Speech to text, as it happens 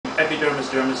epidermis,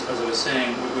 dermis, as I was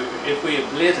saying, if we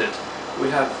ablate it, we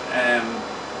have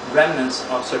remnants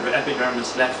of sort of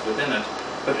epidermis left within it,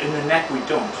 but in the neck we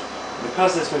don't.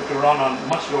 Because this would run on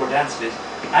much lower densities,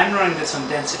 I'm running this on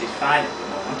density 5 at the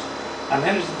moment. And the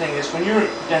interesting thing is, when you're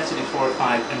density 4 or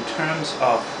 5 in terms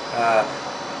of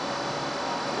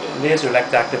laser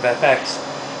electroactive FX,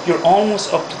 you're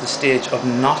almost up to the stage of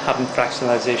not having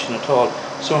fractionalization at all.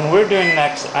 So when we're doing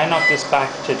next, I knock this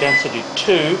back to density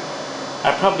 2.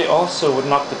 I probably also would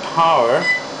knock the power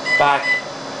back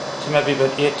to maybe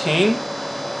about 18.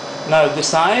 Now the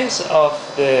size of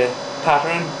the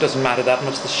pattern doesn't matter that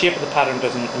much, the shape of the pattern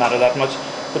doesn't matter that much.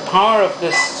 The power of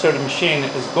this sort of machine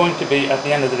is going to be, at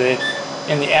the end of the day,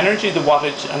 in the energy, the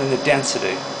wattage, and in the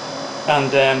density.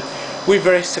 And we've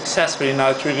very successfully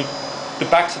now, through the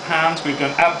backs of hands, we've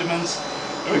done abdomens,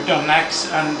 we've done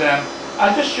necks, and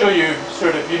I'll just show you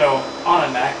sort of, you know, on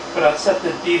a neck, but I'll set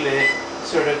the delay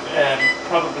sort of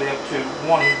probably up to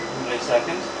 1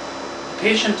 millisecond. The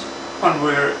patient, when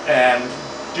we're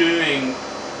doing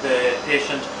the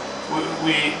patient,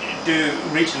 we do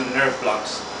regional nerve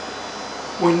blocks.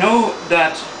 We know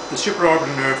that the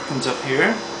supraorbital nerve comes up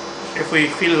here. If we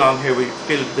feel along here, we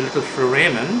feel the little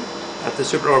foramen at the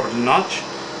supraorbital notch,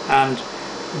 and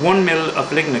 1 mil of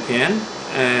lignocaine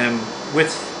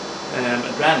with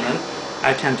adrenaline.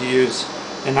 I tend to use,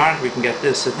 in Ireland we can get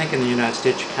this, I think in the United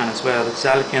States you can as well, it's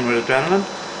xylocaine with adrenaline,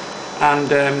 and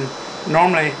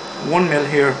normally 1 mil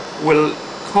here will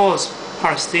cause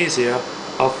paresthesia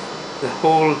of the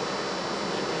whole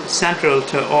central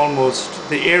to almost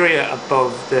the area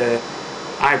above the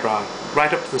eyebrow,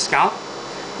 right up to the scalp.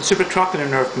 The supratrochlear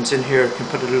nerve comes in here, can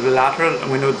put a little lateral,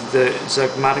 and we know that the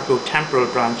zygomatico-temporal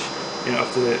branch, you know,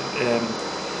 of the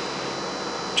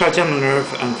trigeminal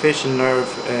nerve and facial nerve,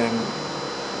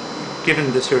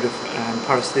 given the sort of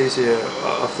paresthesia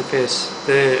of the face.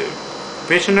 The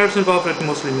facial nerves involved with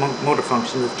mostly motor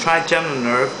function. The trigeminal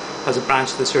nerve has a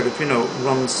branch that sort of, you know,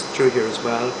 runs through here as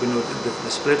well. We know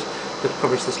the split that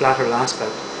covers this lateral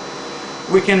aspect.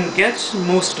 We can get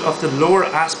most of the lower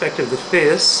aspect of the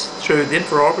face through the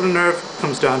infraorbital nerve,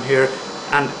 comes down here,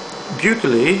 and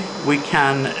buccally we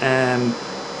can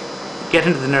get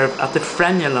into the nerve at the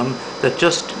frenulum that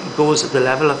just goes at the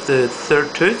level of the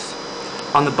third tooth.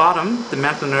 On the bottom, the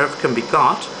mental nerve can be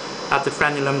got at the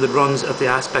frenulum that runs at the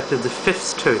aspect of the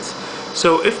fifth tooth.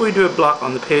 So if we do a block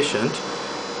on the patient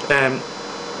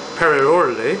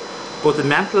periorally, both the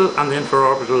mental and the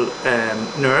infraorbital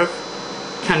nerve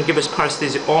can give us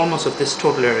paresthesia almost of this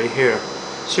total area here.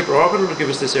 Supraorbital will give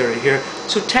us this area here.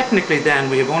 So technically then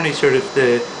we have only sort of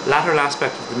the lateral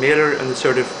aspect of the malar and the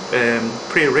sort of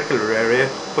preauricular area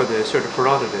where the sort of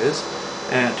parotid is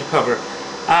to cover.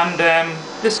 And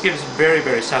this gives very,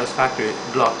 very satisfactory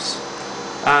blocks.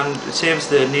 And it saves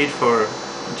the need for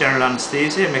general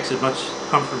anesthesia, it makes it much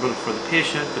comfortable for the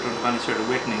patient. They don't have any sort of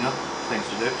wakening up things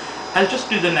to do. I'll just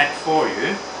do the neck for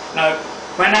you. Now,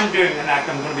 when I'm doing the neck,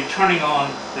 I'm going to be turning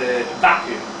on the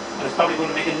vacuum. And it's probably going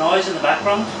to make a noise in the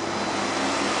background.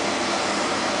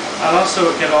 I'll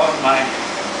also get on my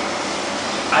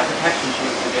eye protection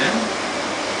shields again.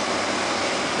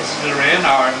 This is Lorraine,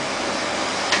 our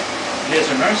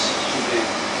laser nurse. She'll be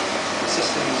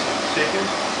assisting us speaking.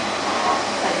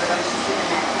 So you're going to see the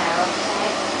neck now,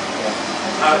 okay?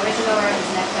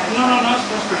 No, That's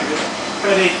pretty good.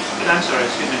 Freddie, I'm sorry,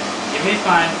 excuse me. You may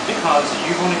find, because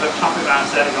you've only got topical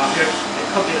anesthetic on here, it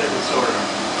could be a little disorder.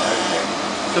 Okay.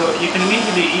 So you can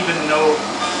immediately even know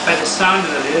by the sound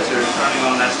of the laser turning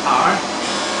on less power.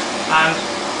 And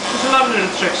there's a lot of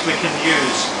little tricks we can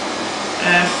use.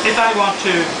 If I want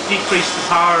to decrease the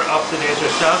power of the laser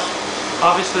itself,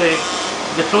 obviously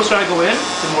the closer I go in,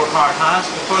 the more power it has.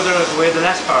 The further I go away, the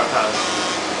less power it has.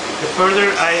 The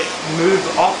further I move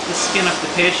off the skin of the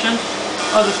patient,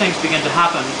 other things begin to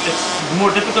happen. It's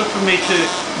more difficult for me to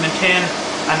maintain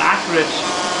an accurate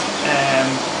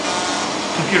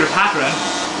computer pattern,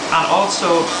 and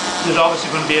also there's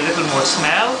obviously going to be a little more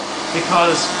smell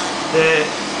because the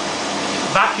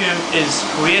vacuum is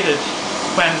created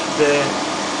when the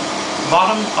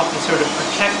bottom of the sort of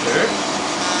protector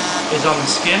is on the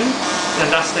skin.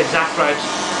 Then that's the exact right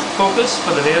focus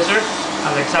for the laser and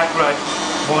the exact right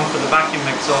one for the vacuum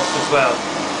exhaust as well.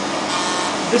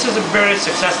 This is a very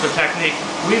successful technique.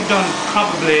 We've done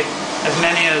probably as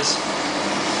many as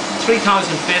 3,000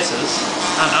 faces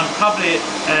and probably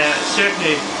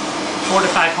certainly 400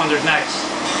 to 500 necks.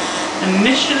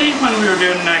 Initially when we were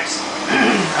doing necks,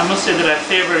 I must say that I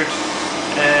favoured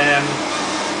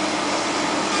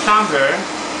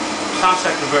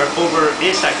Clamcyclovir over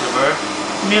Acyclovir,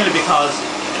 mainly because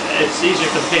it's easier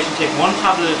for the patient to take 1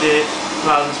 tablet a day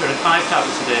rather than sort of 5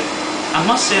 tablets a day. I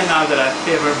must say now that I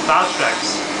favour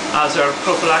Valtrex as our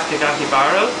prophylactic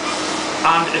antiviral,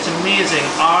 and it's amazing,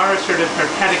 our sort of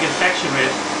herpetic infection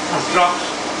rate has dropped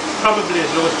probably as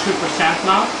low as 2%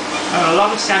 now. And a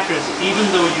lot of centres, even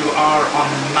though you are on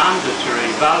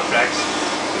mandatory Valtrex,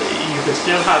 you could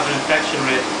still have an infection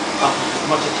rate of as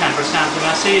much as 10%. And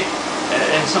I see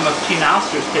in some of Tina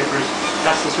Alster's papers,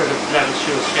 that's the sort of level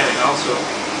she was getting also.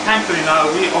 Thankfully now,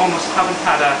 we almost haven't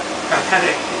had a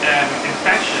herpetic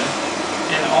infection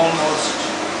in almost,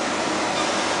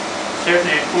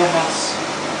 certainly 4 months.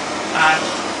 And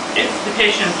if the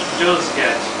patient does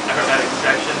get a herpetic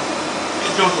infection,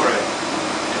 don't worry.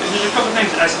 There's a couple of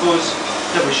things I suppose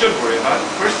that we should worry about.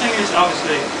 First thing is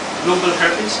obviously global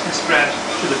herpes can spread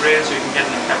to the brain, so you can get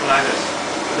an encephalitis.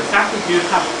 But the fact that you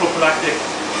have a prophylactic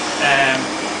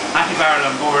antiviral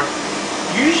on board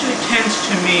usually tends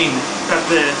to mean that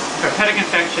the herpetic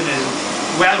infection is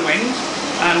well winged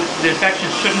and the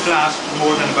infection shouldn't last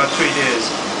more than about 3 days.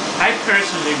 I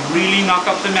personally really knock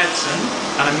up the medicine,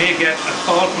 and I may get a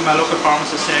call from my local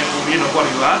pharmacist saying, well, you know, what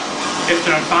are you at? If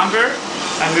they're in Fanver,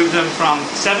 I move them from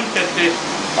 750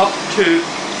 up to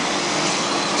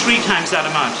 3 times that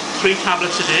amount, 3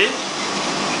 tablets a day.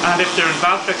 And if they're in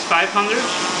Valtrex 500,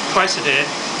 twice a day,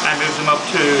 I move them up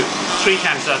to 3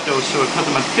 times that dose, so I put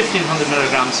them on 1500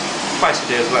 milligrams twice a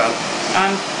day as well.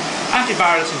 And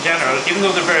antivirals in general, even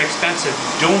though they're very expensive,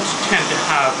 don't tend to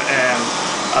have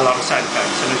a lot of side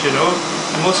effects. And as you know,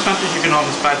 in most countries you can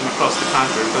almost buy them across the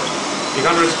counter, but you've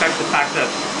got to respect the fact that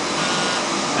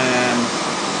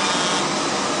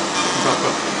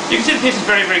you can see the patient's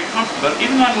very, very comfortable,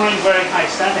 even on really very high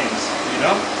settings, you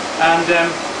know. And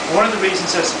one of the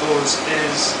reasons, I suppose,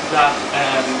 is that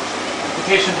the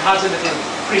patient has a little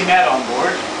pre-med on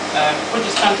board, which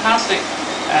is fantastic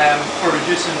for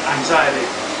reducing anxiety.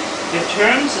 In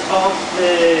terms of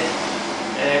the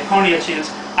corneal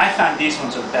shields, I find these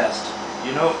ones are the best.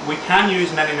 You know, we can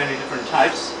use many, many different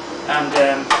types, and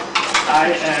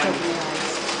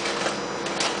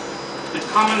the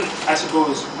common, I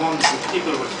suppose, ones that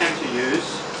people would tend to use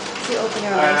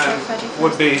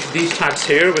would be these types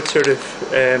here with sort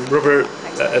of rubber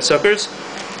suckers.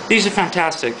 These are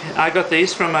fantastic. I got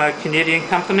these from a Canadian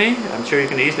company. I'm sure you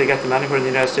can easily get them anywhere in the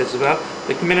United States as well.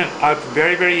 They come in and out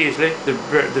very, very easily.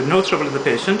 They're no trouble to the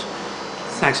patient.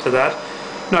 Thanks for that.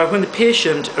 Now, when the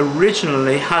patient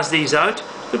originally has these out,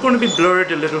 they're going to be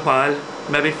blurred a little while,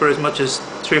 maybe for as much as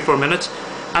 3 or 4 minutes,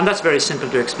 and that's very simple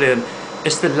to explain.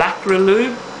 It's the lateral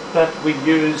lube that we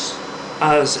use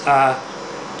as a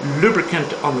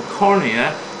lubricant on the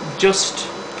cornea, just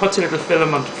puts a little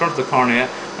film on the front of the cornea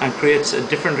and creates a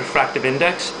different refractive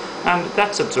index, and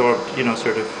that's absorbed, you know,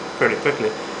 sort of fairly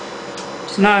quickly.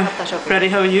 So now, Freddie,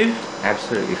 how are you?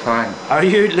 Absolutely fine. Are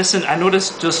you? Listen, I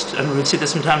noticed just, and we'll see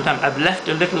this from time to time, I've left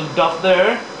a little dot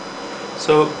there.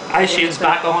 So eye shields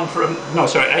back on for no,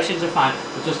 sorry, eye shields are fine,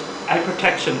 but just eye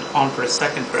protection on for a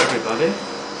second for everybody.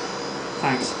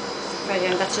 Thanks. Right,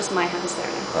 and that's just my hands there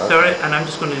now. Okay. Sorry, and I'm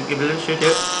just going to give a little shoot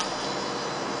here.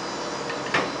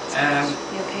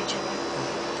 Your paycheck.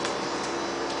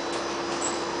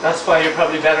 That's why you're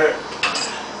probably better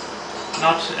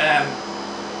not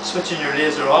switching your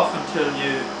laser off until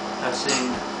you have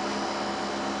seen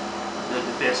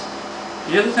the face.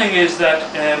 The other thing is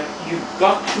that you've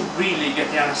got to really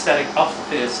get the anaesthetic off the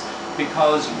face,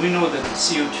 because we know that the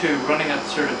CO2 running at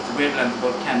sort of the wavelength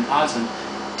above 10,000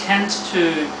 tends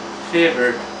to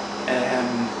favour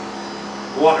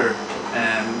water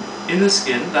in the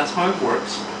skin. That's how it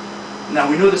works. Now,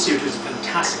 we know the CO2 is a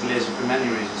fantastic laser for many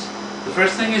reasons. The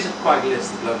first thing is it coagulates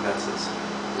the blood vessels.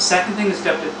 The second thing is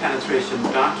depth of penetration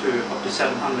down to up to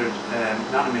 700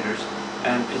 nanometers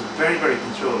is very, very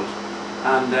controlled.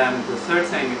 And the third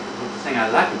thing, the thing I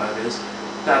like about it is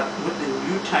that with the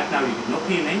new type now, you get no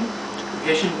peeling. The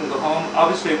patient can go home.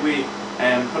 Obviously, we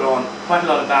put on quite a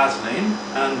lot of Vaseline,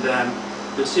 and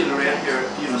you'll see Lorraine here,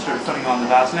 you know, sort of putting on the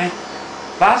Vaseline.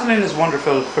 Vaseline is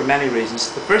wonderful for many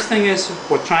reasons. The first thing is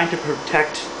we're trying to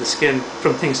protect the skin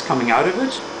from things coming out of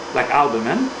it, like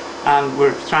albumin, and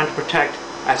we're trying to protect,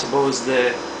 I suppose,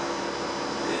 the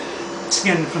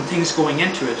skin from things going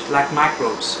into it, like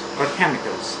microbes or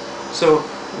chemicals. So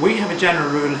we have a general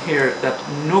rule here that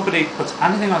nobody puts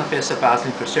anything on the face of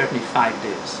Vaseline for certainly 5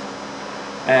 days.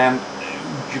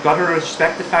 You've got to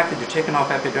respect the fact that you're taking off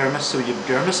epidermis, so you have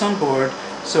dermis on board.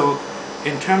 So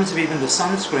in terms of even the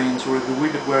sunscreens, we're a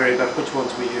wee bit worried about which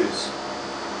ones we use.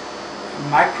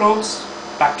 Microbes,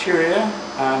 bacteria,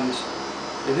 and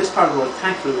in this part of the world,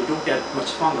 thankfully, we don't get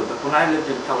much fungal. But when I lived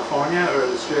in California or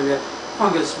Australia,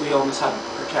 fungus we almost had to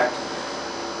protect.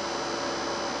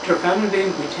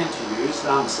 Terfenadine we tend to use,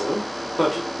 Lamisil,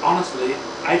 but honestly,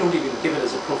 I don't even give it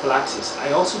as a prophylaxis.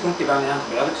 I also don't give any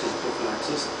antibiotics as a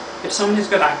prophylaxis. If someone has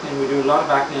got acne, and we do a lot of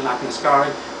acne and acne scarring,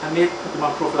 I may put them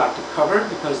on prophylactic cover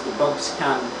because the bugs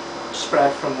can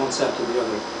spread from one cell to the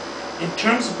other. In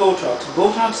terms of Botox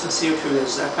and CO2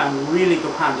 lasers I found really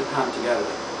go hand in hand together.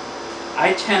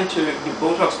 I tend to give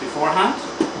Botox beforehand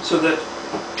so that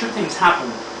two things happen.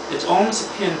 It's almost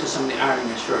akin to somebody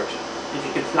ironing a shirt. If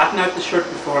you can flatten out the shirt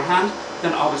beforehand,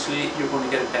 then obviously you're going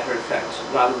to get a better effect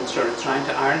rather than sort of trying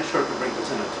to iron a shirt with wrinkles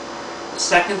in it. The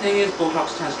second thing is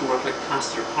Botox tends to work like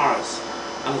plaster of Paris,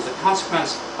 and as a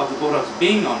consequence of the Botox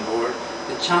being on board,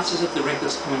 the chances of the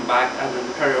wrinkles coming back either in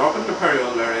the periorbital or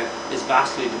perioral area is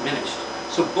vastly diminished.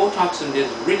 So Botox and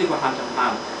lasers really go hand in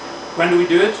hand. When do we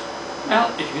do it? Well,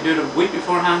 if you can do it a week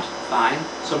beforehand, fine.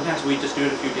 Sometimes we just do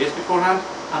it a few days beforehand,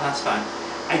 and that's fine.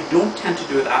 I don't tend to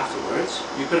do it afterwards.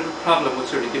 You could have a problem with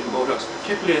sort of giving Botox,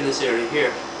 particularly in this area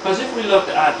here. Because if we look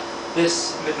at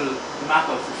this little map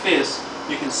of the face,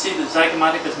 you can see that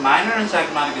zygomaticus minor and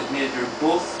zygomaticus major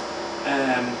both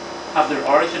have their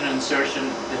origin and insertion.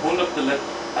 They hold up the lip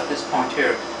at this point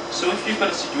here. So if you've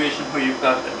got a situation where you've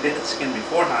got ablated skin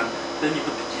beforehand, then you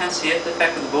could potentiate the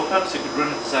effect of the Botox. You could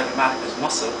run into the zygomaticus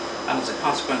muscle, and as a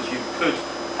consequence you could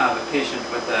have a patient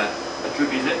with a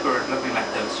droopy lip or looking like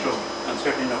they have a stroke, and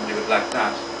certainly nobody would like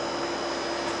that.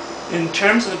 In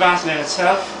terms of the Vaseline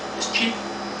itself, it's cheap.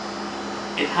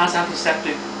 It has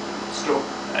antiseptic stroke,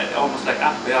 almost like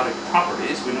antibiotic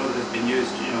properties. We know that it's been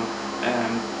used,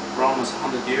 for almost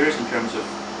 100 years in terms of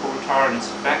coal tar and its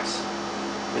effects.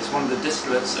 It's one of the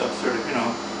distillates of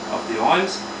of the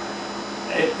oils.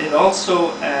 It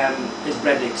also is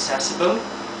readily accessible.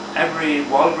 Every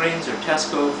Walgreens or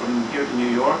Tesco from here to New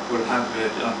York will have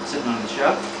it sitting on the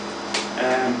shelf.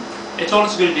 It's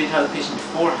always a good idea to tell the patient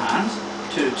beforehand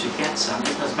to get some,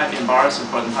 because it might be embarrassing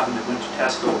for them having to go into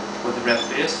Tesco with a red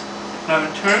face. Now,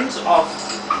 in terms of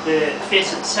the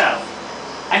face itself,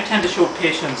 I tend to show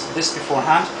patients this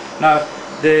beforehand. Now,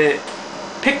 the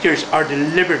pictures are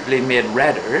deliberately made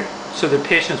redder so the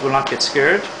patients will not get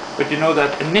scared, but you know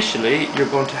that initially you're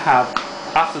going to have,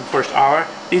 after the first hour,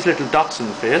 these little dots in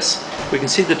the face. We can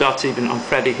see the dots even on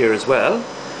Freddie here as well.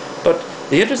 But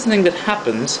the interesting thing that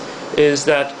happens is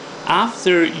that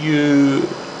after you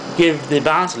give the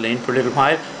Vaseline for a little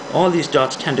while, all these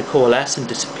dots tend to coalesce and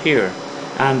disappear,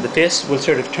 and the face will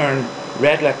sort of turn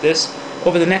red like this.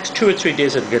 Over the next 2 or 3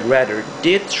 days it'll get redder.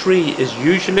 Day 3 is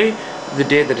usually the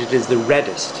day that it is the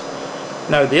reddest.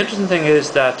 Now, the interesting thing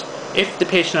is that if the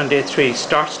patient on day 3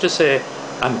 starts to say,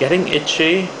 I'm getting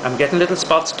itchy, I'm getting little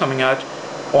spots coming out,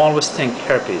 always think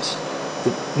herpes.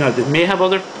 Now, they may have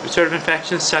other sort of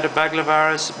infections,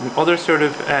 cytomegalovirus, other sort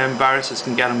of viruses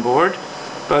can get on board,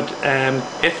 but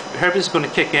if herpes is going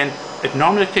to kick in, it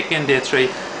normally kicks in day 3,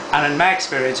 and in my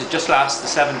experience it just lasts the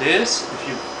 7 days. If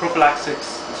you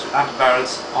prophylactics,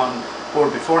 antivirals on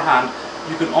board beforehand,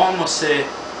 you can almost say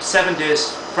 7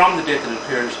 days from the date that it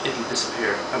appears, it will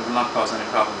disappear and will not cause any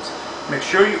problems. Make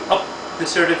sure you up the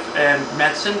sort of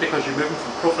medicine, because you're moving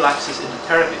from prophylaxis into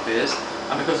therapy phase,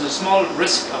 and because there's a small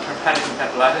risk of herpetic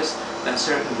encephalitis, then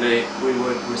certainly we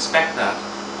would respect that.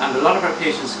 And a lot of our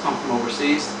patients come from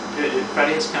overseas.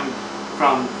 Freddie has come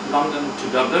from London to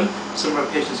Dublin. Some of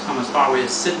our patients come as far away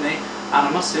as Sydney, and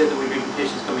I must say that we've even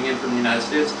patients coming in from the United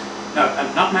States. Now,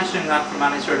 I'm not mentioning that from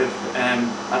any sort of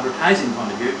advertising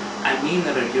point of view. I mean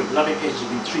that you have a lot of patients who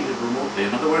have been treated remotely.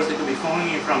 In other words, they could be phoning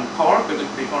you from Cork, or they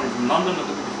could be phoning from London, or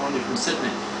they could be phoning you from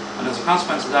Sydney. And as a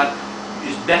consequence of that,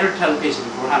 it's better to tell the patient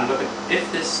beforehand, look, if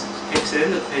this kicks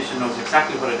in, that the patient knows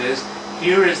exactly what it is.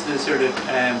 Here is the sort of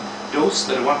dose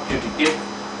that I want you to give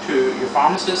to your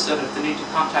pharmacist, and if they need to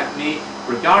contact me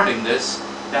regarding this,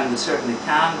 then they certainly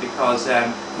can, because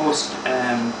most,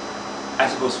 I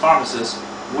suppose, pharmacists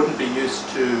wouldn't be used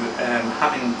to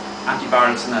having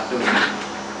antivirals in that dose.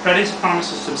 Freddie's a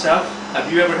pharmacist himself. Have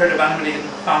you ever heard of anybody getting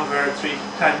Famver 3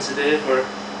 times a day for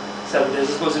 7 days?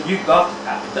 I suppose if you've got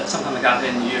something like that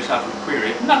in, you yourself would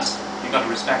query it, and you've got to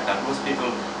respect that. Most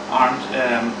people aren't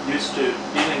used to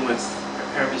dealing with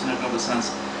herpes in a global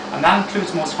sense, and that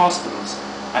includes most hospitals.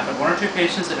 I've had 1 or 2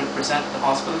 patients that have presented to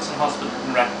hospitals, and hospitals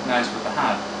didn't recognise what they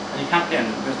had. And you can't blame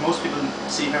them, because most people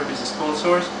see herpes as cold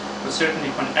sores, but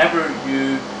certainly whenever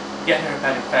you get a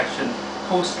herpetic infection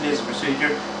post-laser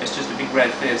procedure, it's just a big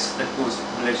red face that goes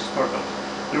malicious purple.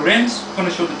 Lorraine's going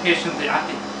to show the patient the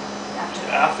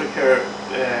aftercare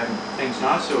things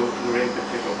now, so Lorraine could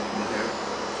pick up from there.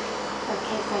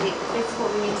 Okay, Freddie, basically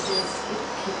what we need to do is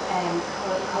keep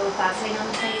cold Vaseline on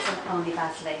the face, and only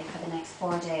Vaseline for the next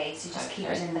 4 days. You just keep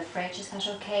it in the fridge, is that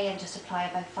okay? And just apply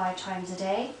about 5 times a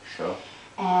day. Sure.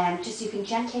 Just you can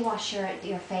gently wash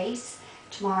your face,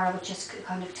 tomorrow with just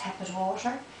kind of tepid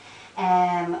water.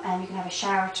 And you can have a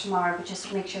shower tomorrow, but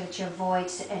just make sure that you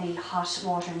avoid any hot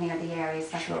water near the areas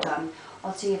that we've done.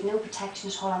 Also, you have no protection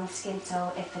at all on the skin,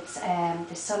 so if it's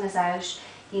the sun is out,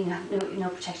 you have no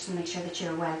protection. Make sure that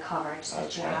you're well covered,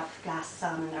 that you have glasses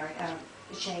on or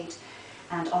shade.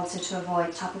 And also to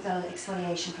avoid topical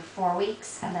exfoliation for 4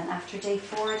 weeks, and then after day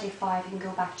 4, day 5, you can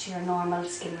go back to your normal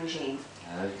skin regime.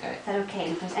 Okay. Is that okay?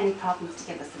 And if there's any problems,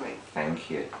 to give us the ring. Thank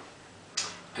you.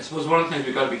 I suppose one of the things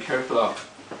we've got to be careful of,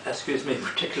 excuse me,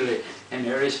 particularly in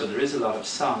areas where there is a lot of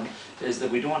sun, is that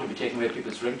we don't want to be taking away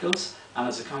people's wrinkles, and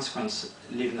as a consequence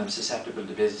leaving them susceptible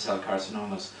to basal cell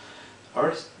carcinomas,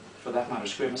 or for that matter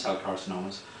squamous cell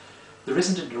carcinomas. There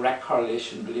isn't a direct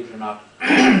correlation, believe it or not,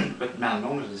 with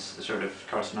melanoma sort of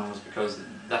carcinomas, because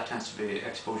that tends to be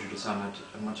exposure to sun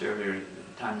at a much earlier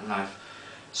time in life.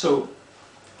 So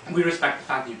we respect the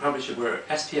fact that you probably should wear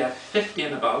SPF 50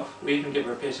 and above. We even give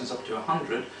our patients up to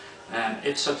 100,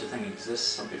 if such a thing exists.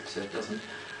 Some people say it doesn't,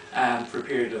 for a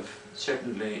period of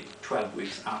certainly 12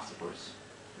 weeks afterwards.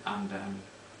 And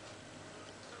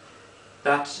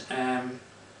that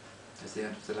is the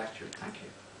end of the lecture. Thank you.